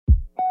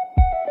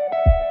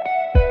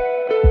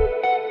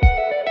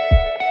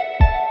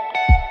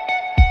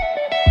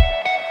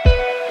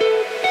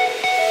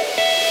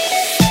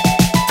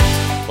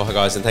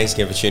guys, and thanks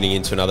again for tuning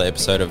in to another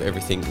episode of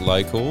Everything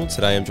Local.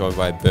 Today I'm joined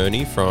by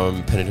Bernie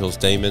from Pennant Hills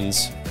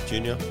Demons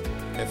Junior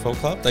AFL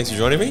Club. Thanks for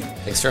joining me.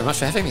 Thanks very much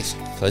for having me.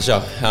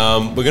 Pleasure.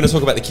 We're going to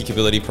talk about the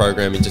Kickability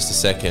program in just a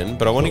second,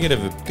 but I want to get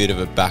a bit of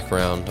a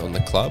background on the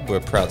club.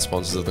 We're proud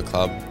sponsors of the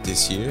club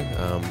this year.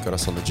 Got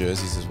us on the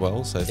jerseys as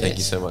well, so thank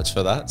you so much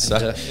for that.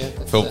 So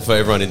for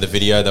everyone in the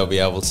video, they'll be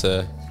able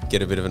to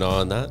get a bit of an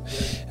eye on that.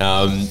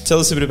 Tell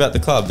us a bit about the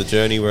club, the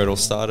journey, where it all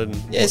started.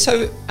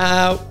 So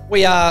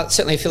we are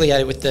certainly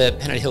affiliated with the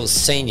Pennant Hills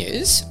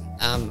Seniors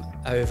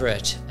over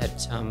at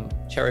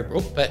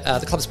Cherrybrook, but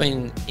the club's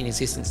been in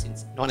existence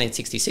since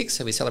 1966,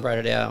 so we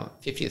celebrated our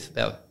 50th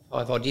about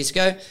 5 odd years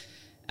ago.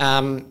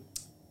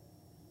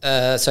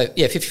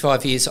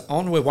 55 years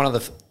on, we're one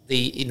of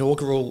the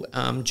inaugural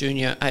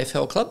junior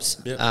AFL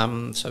clubs,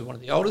 so one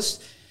of the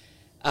oldest.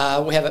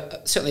 We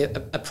have certainly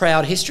a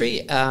proud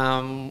history.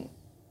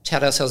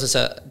 Tout ourselves as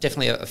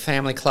definitely a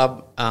family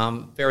club,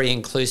 very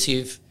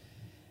inclusive.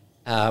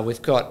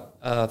 We've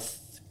got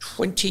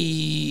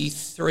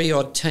 23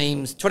 odd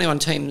teams, 21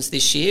 teams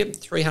this year,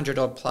 300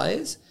 odd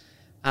players,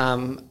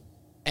 and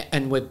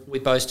we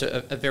boast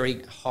a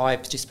very high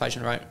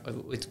participation rate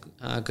with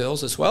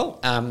girls as well.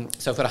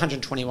 So we've got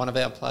 121 of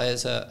our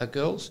players are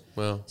girls.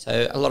 Wow!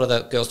 So a lot of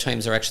the girls'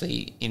 teams are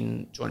actually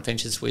in joint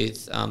ventures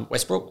with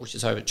Westbrook, which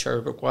is over at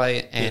Cherrybrook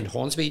Way, and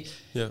Hornsby.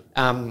 Yeah.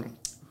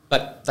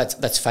 But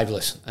that's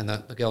fabulous, and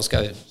the girls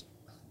go.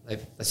 They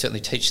certainly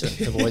teach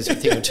the boys a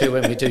thing or two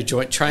when we do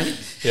joint training.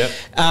 Yeah.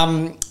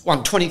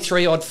 Won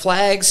 23 odd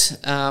flags,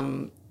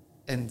 and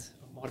I might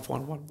have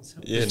won one.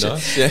 Yeah,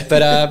 nice. Yeah.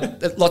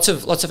 But lots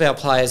of our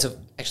players have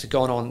actually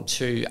gone on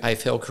to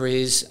AFL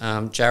careers.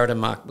 Jared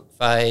and Mark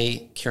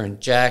McVeigh, Kieran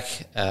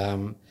Jack,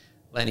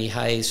 Lenny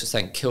Hayes for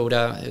St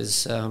Kilda.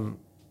 Who's I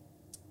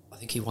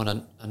think he won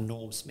a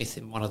Norm Smith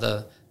in one of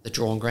the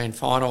drawn grand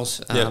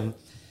finals. And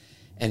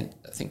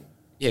I think.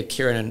 Yeah,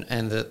 Kieran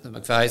and the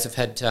McVeighs have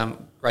had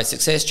great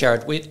success.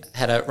 Jared Witt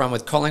had a run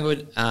with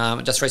Collingwood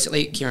just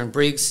recently. Kieran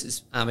Briggs has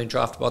been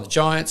drafted by the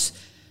Giants,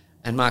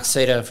 and Mark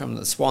Cedar from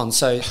the Swans.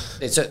 So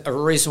it's a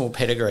reasonable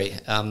pedigree.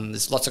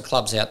 There's lots of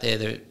clubs out there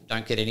that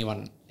don't get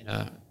anyone in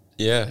an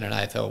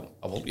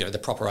AFL, the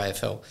proper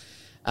AFL.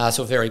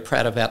 So we're very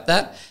proud about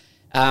that.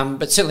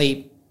 But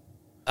certainly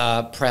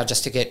proud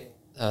just to get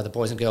the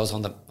boys and girls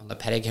on the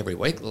paddock every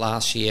week.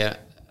 Last year,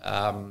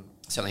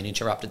 certainly an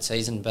interrupted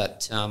season,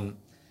 but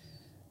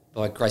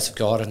by grace of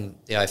God and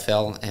the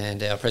AFL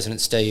and our president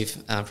Steve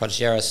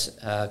Prodigeris,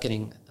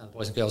 getting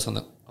boys and girls on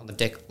the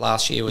deck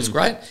last year was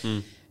great.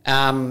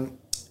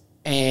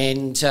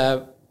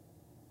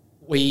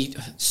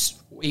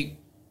 We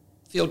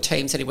field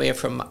teams anywhere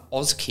from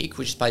Auskick,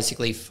 which is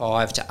basically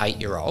 5 to 8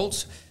 year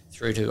olds,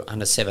 through to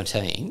under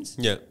 17s.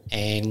 Yeah,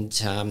 and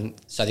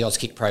so the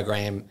Auskick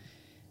program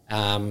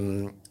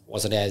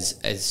wasn't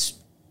as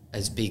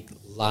big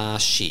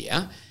last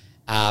year,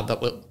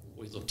 but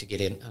we look to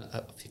get in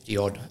 50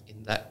 odd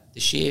in that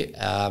this year,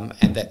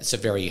 and that's a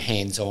very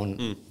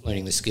hands-on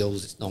learning the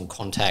skills. It's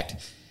non-contact.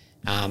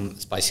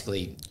 It's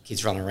basically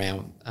kids running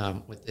around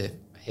with their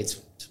heads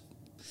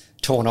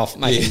torn off,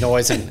 making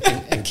noise and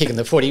kicking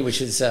the footy, which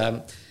is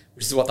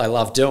what they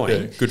love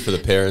doing. Yeah, good for the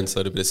parents,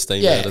 let a bit of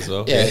steam out as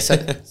well. Yeah, so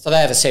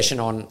they have a session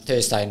on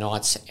Thursday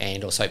nights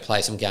and also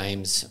play some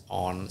games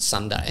on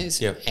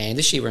Sundays. Yep. And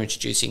this year we're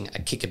introducing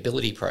a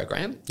Kickability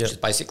program, which is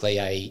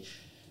basically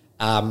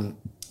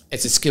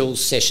it's a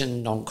skills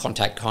session,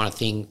 non-contact kind of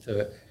thing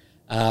for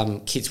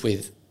kids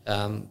with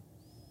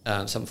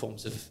some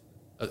forms of,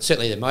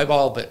 certainly they're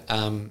mobile, but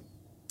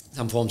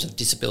some forms of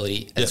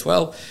disability as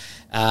well.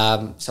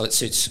 So it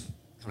suits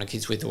kind of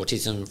kids with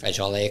autism,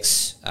 Fragile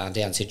X,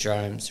 Down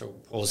syndrome, cerebral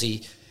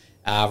palsy.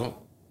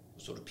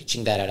 Sort of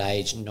pitching that at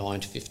age 9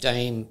 to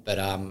 15, but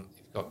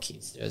we've got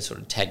kids that are sort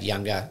of tad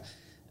younger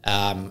who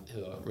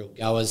are real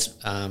goers,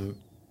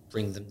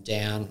 bring them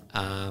down.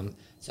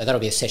 So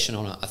that'll be a session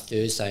on a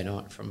Thursday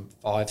night from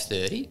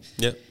 5:30.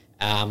 Yep.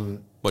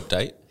 What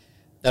date?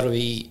 That'll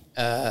be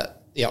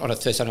on a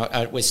Thursday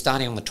night. We're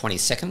starting on the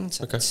 22nd,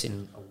 so it's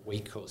in a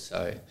week or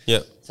so.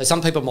 Yep. So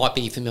some people might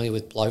be familiar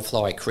with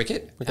blowfly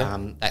cricket.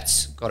 Okay.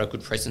 That's got a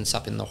good presence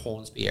up in the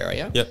Hornsby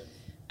area. Yep.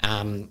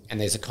 And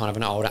there's a kind of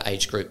an older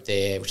age group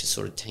there, which is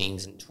sort of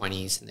teens and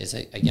 20s, and there's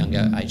a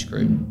younger age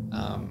group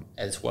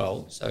as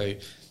well. So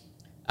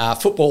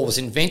football was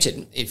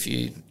invented, if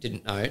you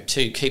didn't know,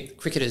 to keep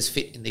cricketers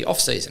fit in the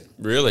off-season.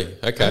 Really?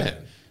 Okay.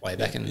 Way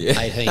back in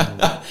 18...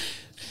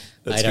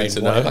 That's good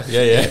to know.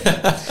 Yeah.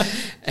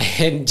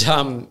 And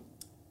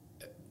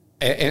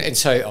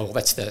so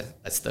that's the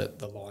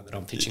line that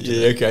I'm pitching to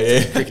the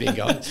cricketing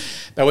guy.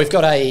 But we've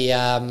got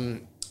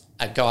a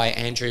guy,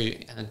 Andrew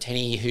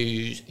Tenney,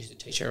 who's a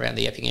teacher around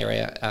the Epping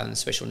area and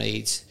special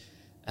needs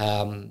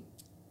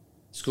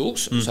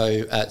schools. So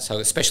a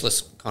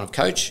specialist kind of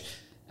coach.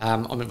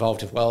 I'm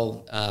involved as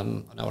well. I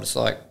know what it's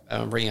like.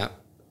 Bring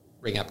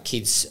up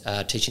kids,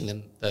 teaching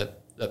them the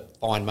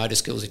fine motor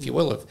skills, if you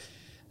will, of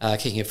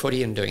kicking a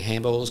footy and doing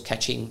handballs,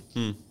 catching,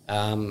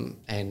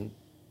 and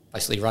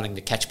basically running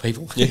to catch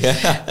people.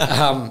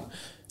 Yeah.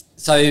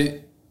 So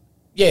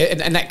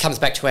and that comes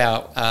back to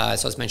our,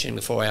 as I was mentioning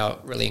before, our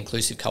really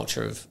inclusive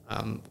culture of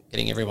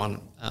getting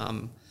everyone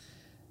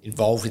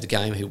involved with the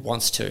game who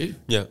wants to.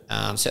 Yeah.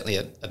 Certainly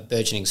a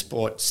burgeoning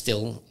sport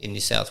still in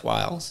New South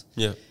Wales.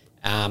 Yeah.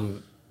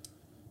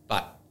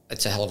 But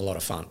it's a hell of a lot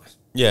of fun.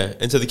 Yeah,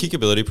 and so the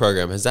Kickability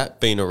program, has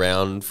that been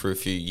around for a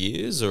few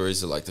years, or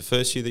is it like the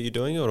first year that you're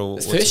doing it? Or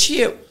the first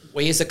year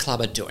we as a club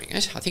are doing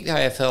it. I think the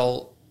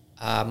AFL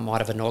might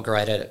have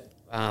inaugurated it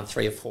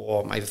 3 or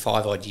 4, maybe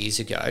 5 odd years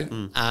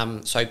ago.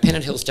 So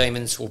Pennant Hills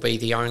Demons will be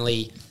the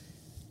only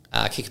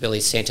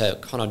Kickability centre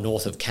kind of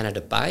north of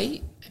Canada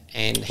Bay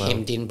and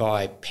hemmed in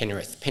by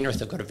Penrith. Penrith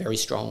have got a very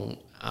strong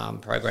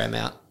program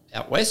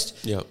out west.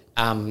 Yeah.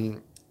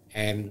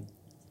 And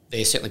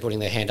they're certainly putting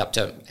their hand up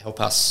to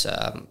help us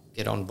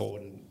get on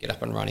board and get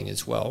up and running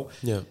as well.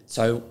 Yeah.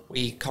 So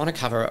we kind of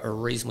cover a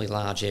reasonably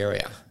large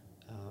area.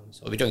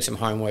 So we'll be doing some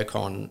homework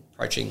on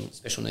approaching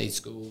special needs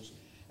schools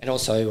and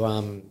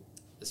also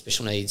the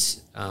special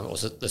needs,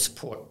 also the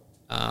support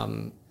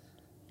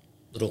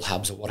little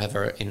hubs or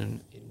whatever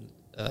in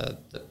the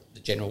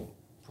general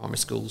primary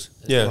schools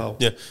as well.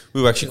 Yeah.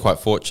 We were actually quite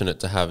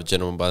fortunate to have a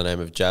gentleman by the name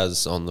of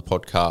Jazz on the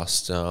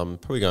podcast,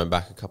 probably going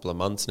back a couple of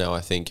months now,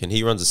 I think, and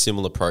he runs a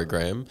similar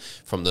program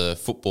from the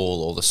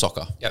football or the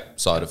soccer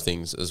side of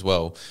things as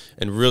well,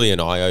 and really an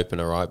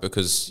eye-opener, right,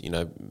 because, you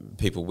know,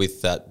 people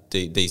with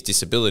these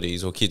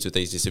disabilities or kids with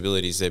these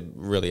disabilities, they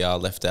really are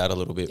left out a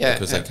little bit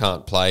because they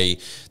can't play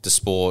the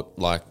sport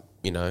like,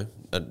 you know,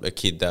 a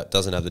kid that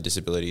doesn't have the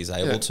disability is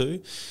able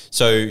to.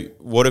 So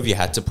what have you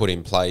had to put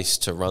in place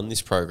to run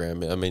this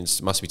program? I mean,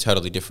 it must be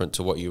totally different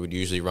to what you would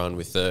usually run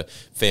with the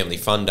Family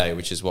Fun Day,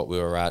 which is what we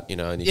were at, you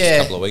know, only just a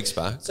couple of weeks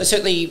back. So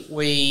certainly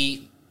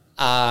we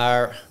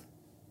are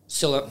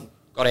still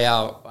got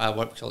our,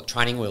 what we call it,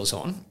 training wheels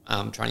on,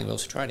 training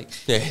wheels for training.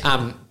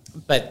 Yeah.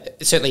 But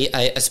certainly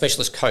a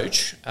specialist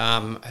coach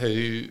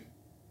who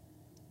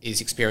is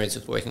experienced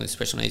with working with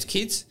special needs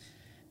kids.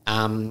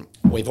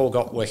 We've all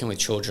got working with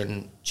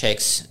children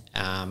checks.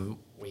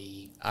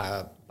 We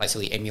are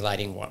basically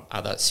emulating what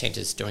other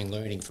centres doing,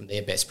 learning from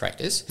their best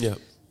practice. Yeah.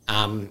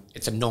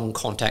 It's a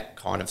non-contact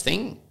kind of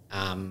thing,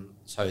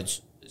 so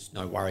there's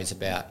no worries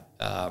about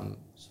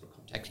sort of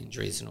contact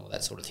injuries and all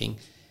that sort of thing.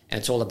 And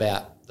it's all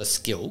about the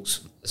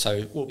skills.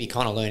 So we'll be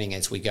kind of learning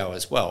as we go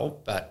as well,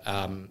 but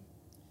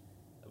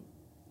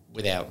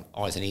with our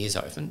eyes and ears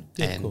open.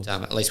 And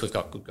at least we've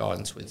got good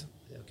guidance with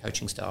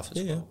coaching staff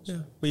as well. Yeah.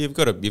 Well, you've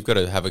got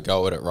to have a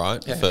go at it,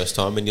 right? The first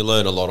time, and you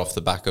learn a lot off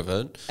the back of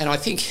it. And I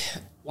think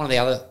one of the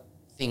other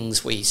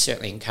things we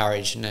certainly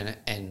encourage, and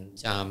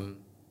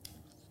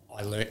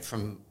I learnt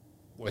from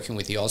working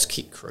with the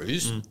Auskick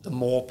crews, the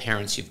more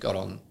parents you've got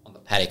on the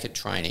paddock at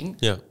training,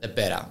 the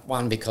better.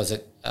 One, because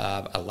it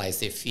allays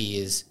their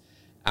fears,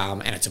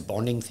 and it's a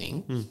bonding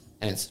thing,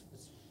 and it's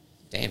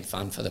damn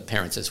fun for the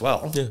parents as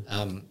well.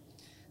 Yeah.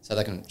 So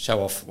they can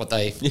show off what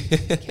they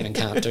can and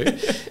can't do,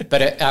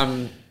 but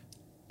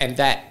and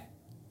that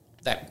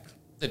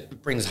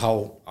brings a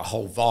whole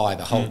vibe,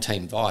 a whole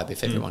team vibe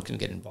if everyone can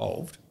get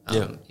involved. You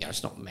know,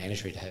 it's not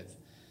mandatory to have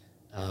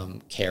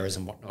carers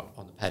and whatnot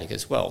on the paddock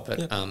as well,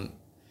 but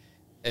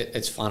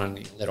it's fun and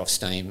you let off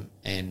steam,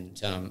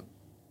 and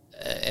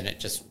it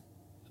just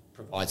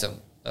provides a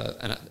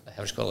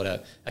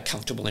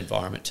comfortable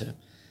environment to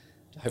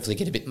hopefully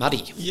get a bit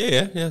muddy.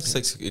 Yeah, it's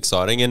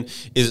exciting. And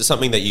is it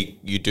something that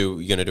you're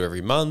going to do every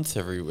month,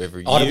 every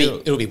year?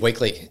 It'll be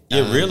weekly.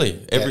 Yeah,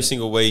 really? Every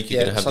single week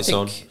you're going to have this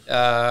on?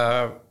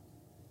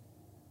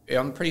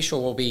 I'm pretty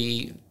sure we'll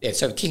be... Yeah,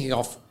 so kicking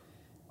off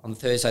on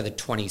Thursday the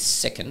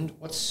 22nd.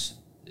 It's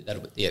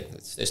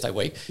Thursday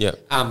week. Yeah.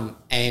 And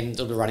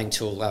it'll be running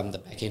till the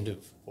back end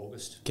of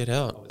August. Get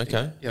out.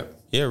 Okay. Yeah.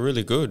 Yeah,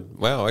 really good.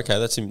 Wow. Okay,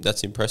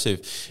 that's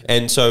impressive.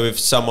 And so, if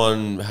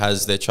someone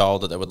has their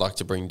child that they would like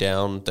to bring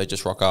down, they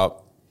just rock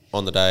up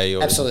on the day.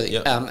 Or, absolutely.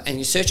 And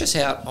you search us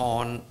out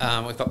on.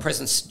 We've got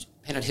presence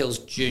Pennant Hills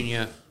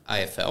Junior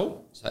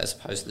AFL, so as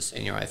opposed to the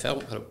Senior AFL,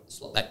 we've got to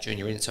slot that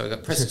junior in. So we've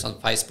got presence on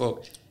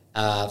Facebook.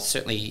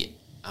 Certainly,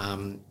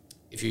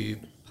 if you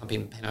pump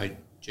in Pennant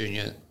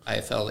Junior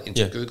AFL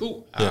into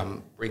Google,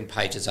 bring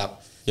pages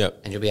up,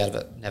 and you'll be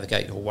able to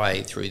navigate your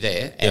way through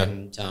there.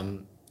 And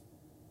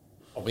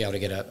I'll be able to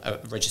get a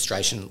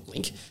registration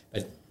link.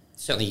 But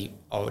certainly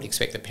I would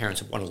expect that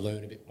parents would want to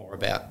learn a bit more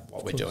about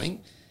what we're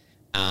doing.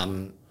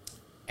 And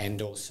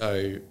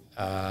also,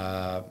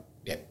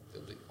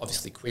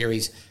 obviously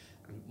queries.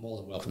 I'm more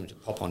than welcome to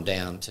pop on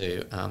down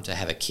to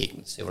have a kick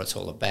and see what it's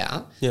all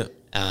about. Yeah.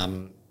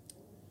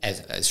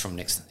 As from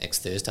next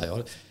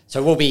Thursday.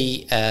 So we'll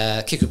be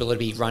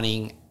Kickability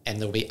running, and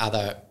there'll be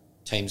other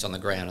teams on the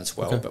ground as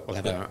well, but we'll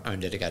have our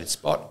own dedicated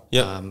spot.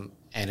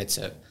 And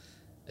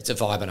it's it's a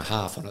vibe and a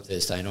half on a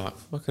Thursday night.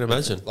 I can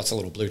imagine. Lots of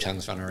little blue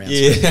tongues running around.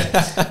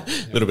 Yeah,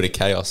 a little bit of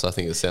chaos, I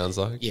think it sounds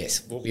like.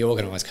 Yes, we'll be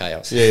organised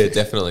chaos. Yeah,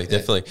 definitely.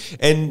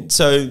 And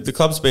so the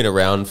club's been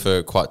around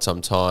for quite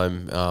some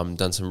time,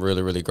 done some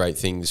really, really great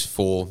things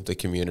for the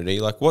community.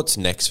 Like, what's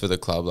next for the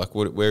club? Like,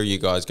 where are you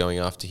guys going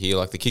after here?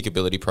 Like, the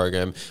Kickability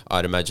program,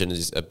 I'd imagine,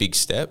 is a big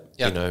step,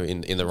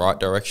 in the right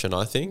direction,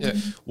 I think. Yep.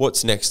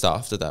 What's next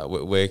after that?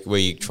 Where are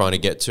you trying to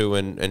get to,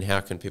 and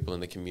how can people in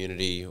the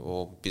community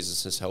or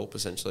businesses help,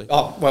 essentially?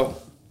 Oh,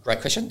 well,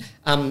 great question.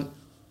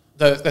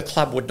 The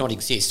club would not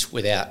exist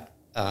without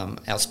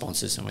our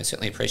sponsors, and we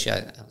certainly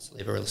appreciate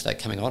Saliba Real Estate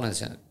coming on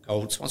as a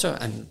gold sponsor,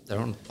 and they're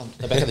on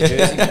the back of the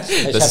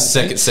jersey. That's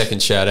a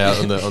second shout out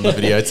on the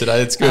video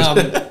today. It's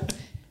good.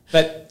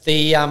 But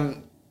the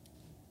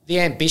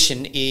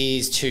ambition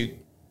is to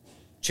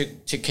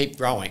keep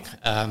growing.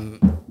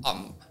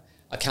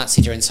 I can't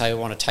sit here and say we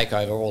want to take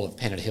over all of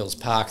Pennant Hills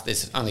Park.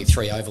 There's only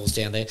 3 ovals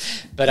down there,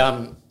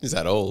 but is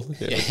that all?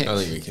 Yeah. I don't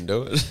think we can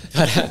do it.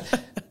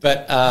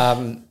 but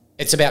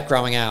it's about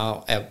growing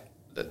our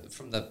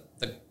from the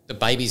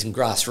babies and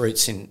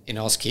grassroots in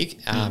Auskick.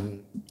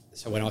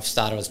 So when I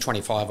started, I was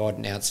 25 odd.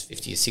 Now it's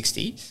 50 or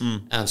 60.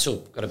 Still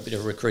got a bit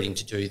of recruiting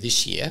to do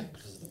this year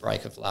because of the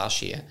break of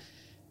last year.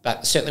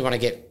 But certainly want to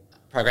get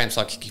programs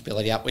like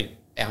Kickability up.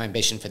 Our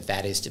ambition for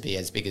that is to be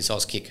as big as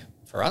Auskick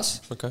for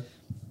us. Okay.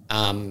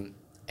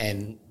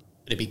 And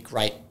it'd be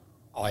great.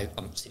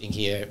 I'm sitting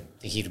here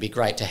thinking it'd be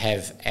great to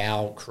have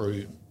our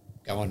crew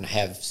go and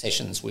have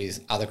sessions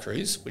with other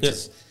crews, which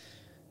is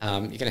you're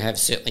going to have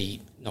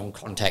certainly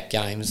non-contact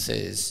games.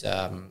 There's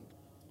and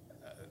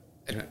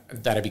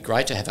that'd be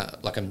great to have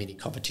a mini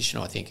competition,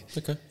 I think.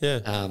 Okay.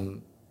 Yeah.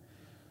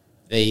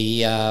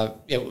 We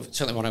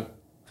certainly want to.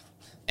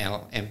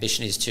 Our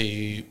ambition is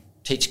to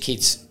teach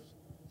kids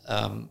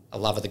a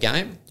love of the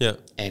game. Yeah.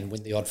 And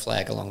win the odd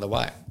flag along the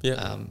way.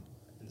 Yeah.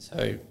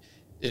 So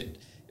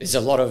there's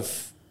a lot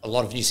of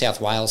New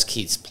South Wales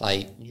kids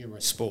play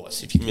numerous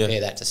sports. If you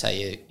compare that to,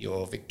 say,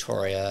 your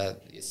Victoria,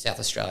 your South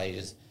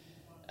Australia's,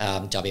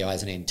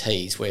 WIs and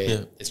NTs,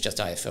 where it's just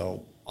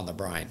AFL on the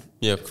brain.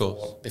 Yeah, of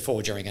course.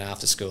 Before, during, and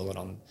after school, and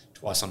on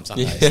twice on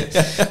Sundays.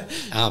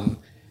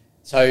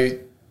 So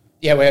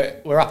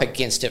we're up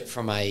against it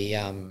from a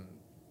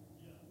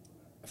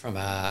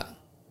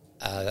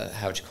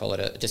how would you call it,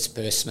 a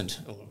disbursement,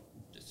 or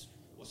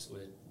what's the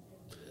word?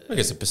 I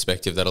guess a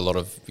perspective that a lot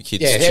of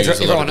kids choose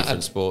a lot of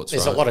different sports.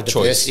 There's right? a lot of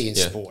diversity in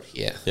Choice. sport,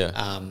 Yeah.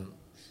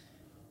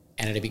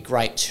 And it'd be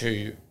great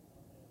to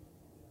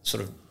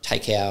sort of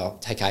take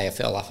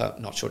AFL up a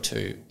notch or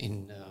two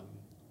in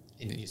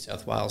New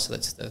South Wales. So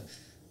that's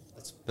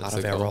part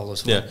of our role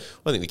as well. Yeah,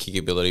 I think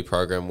the Kickability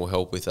program will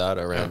help with that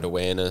around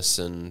awareness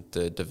and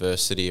the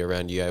diversity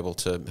around you able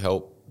to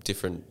help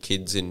different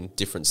kids in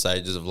different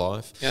stages of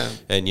life. Yeah.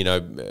 And,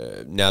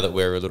 now that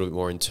we're a little bit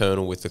more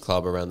internal with the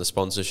club around the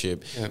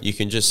sponsorship, you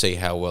can just see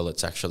how well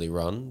it's actually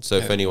run. So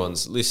if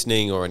anyone's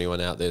listening or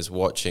anyone out there's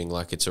watching,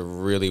 like, it's a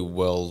really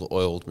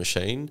well-oiled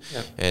machine.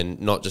 Yeah.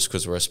 And not just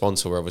because we're a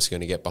sponsor, we're obviously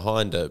going to get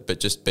behind it, but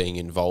just being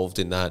involved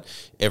in that,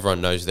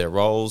 everyone knows their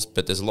roles,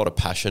 but there's a lot of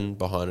passion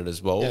behind it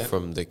as well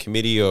from the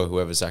committee or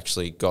whoever's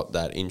actually got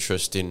that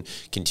interest in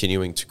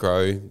continuing to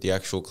grow the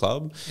actual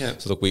club. Yeah.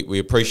 So look, we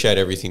appreciate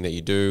everything that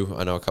you do.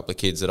 I know a couple of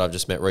kids that I've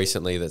just met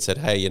recently that said,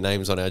 hey, your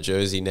name's on our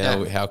jersey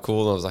now. How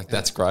cool. And I was like,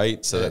 that's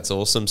great. So that's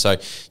awesome. So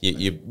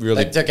you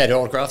really... Don't get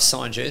autographs,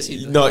 signed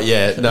jersey. Not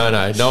yet. No.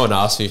 No one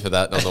asked me for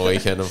that on the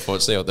weekend,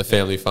 unfortunately, or the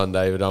family fun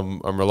day, but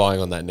I'm relying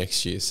on that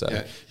next year. So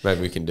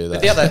maybe we can do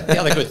that. But the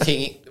other good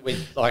thing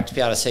we'd like to be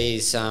able to see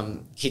is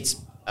kids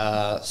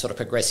sort of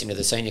progress into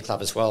the senior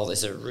club as well.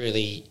 There's a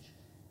really...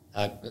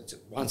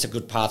 one's a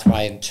good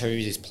pathway, and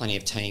two, there's plenty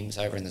of teams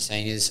over in the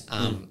seniors.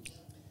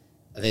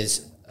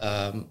 There's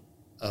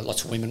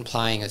lots of women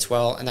playing as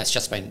well, and that's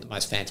just been the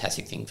most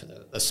fantastic thing for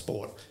the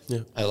sport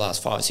over the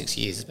last 5 or 6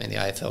 years has been the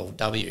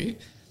AFLW,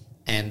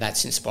 and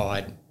that's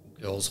inspired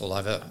girls all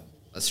over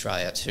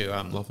Australia to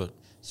Love it.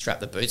 strap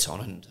the boots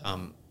on,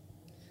 and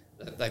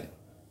they're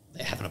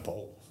having a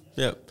ball.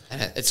 Yeah.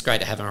 And it's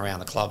great to have them around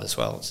the club as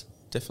well.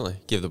 Definitely.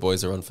 Give the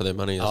boys a run for their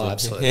money as well.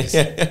 Absolutely. There's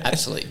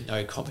absolutely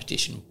no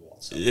competition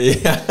whatsoever.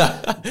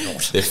 Yeah.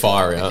 They're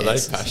fiery, aren't they?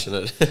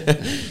 Passionate.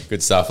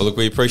 Good stuff. Well, look,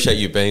 we appreciate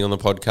you being on the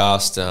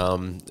podcast.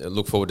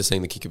 Look forward to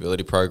seeing the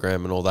Kickability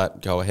program and all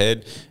that go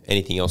ahead.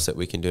 Anything else that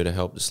we can do to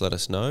help, just let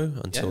us know.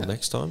 Until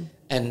next time.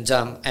 And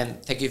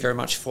thank you very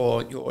much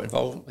for your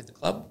involvement with the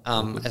club.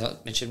 As I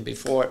mentioned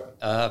before,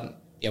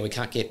 we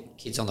can't get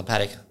kids on the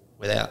paddock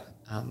without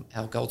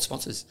our gold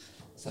sponsors.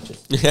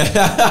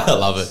 I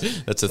love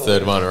it. That's a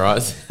third one,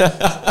 right?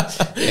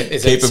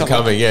 Keep them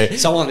coming,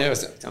 Someone there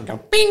was going,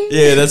 bing!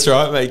 Yeah, that's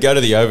right, mate. Go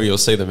to the Oval, you'll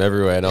see them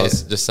everywhere. And I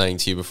was just saying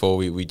to you before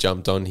we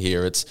jumped on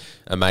here, it's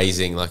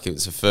amazing. Like,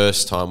 it's the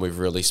first time we've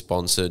really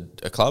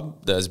sponsored a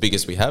club as big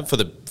as we have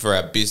for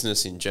our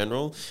business in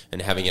general,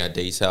 and having our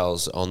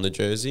details on the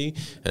jersey.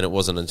 And it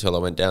wasn't until I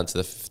went down to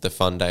the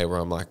fun day where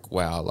I'm like,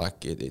 wow,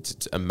 like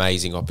it's an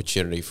amazing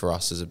opportunity for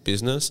us as a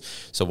business.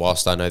 So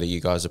whilst I know that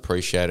you guys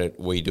appreciate it,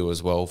 we do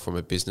as well from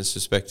a business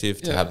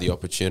perspective to have the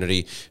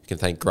opportunity. We can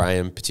thank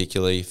Graham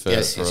particularly for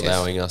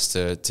allowing us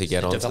to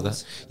get onto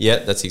that. Yeah,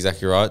 that's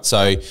exactly right.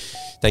 So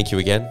thank you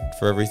again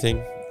for everything.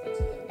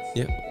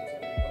 Yeah,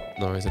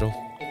 no worries at all.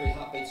 Every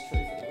heartbeat's true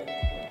for the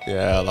wedding.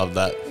 Yeah, I love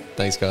that.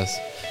 Thanks, guys.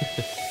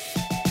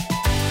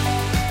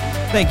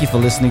 Thank you for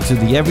listening to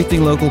the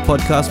Everything Local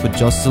podcast with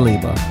Josh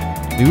Saliba.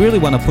 We really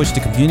want to push the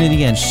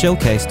community and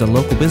showcase the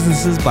local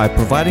businesses by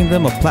providing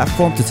them a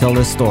platform to tell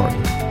their story.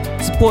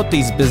 Support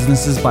these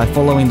businesses by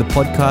following the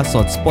podcast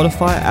on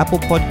Spotify, Apple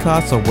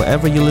Podcasts, or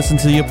wherever you listen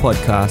to your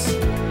podcasts.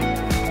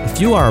 If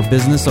you are a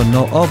business or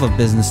know of a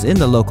business in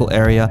the local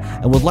area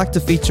and would like to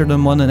feature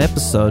them on an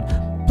episode,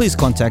 please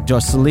contact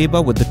Josh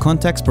Saliba with the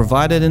contacts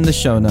provided in the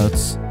show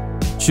notes.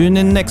 Tune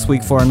in next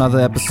week for another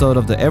episode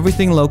of the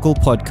Everything Local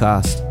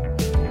podcast.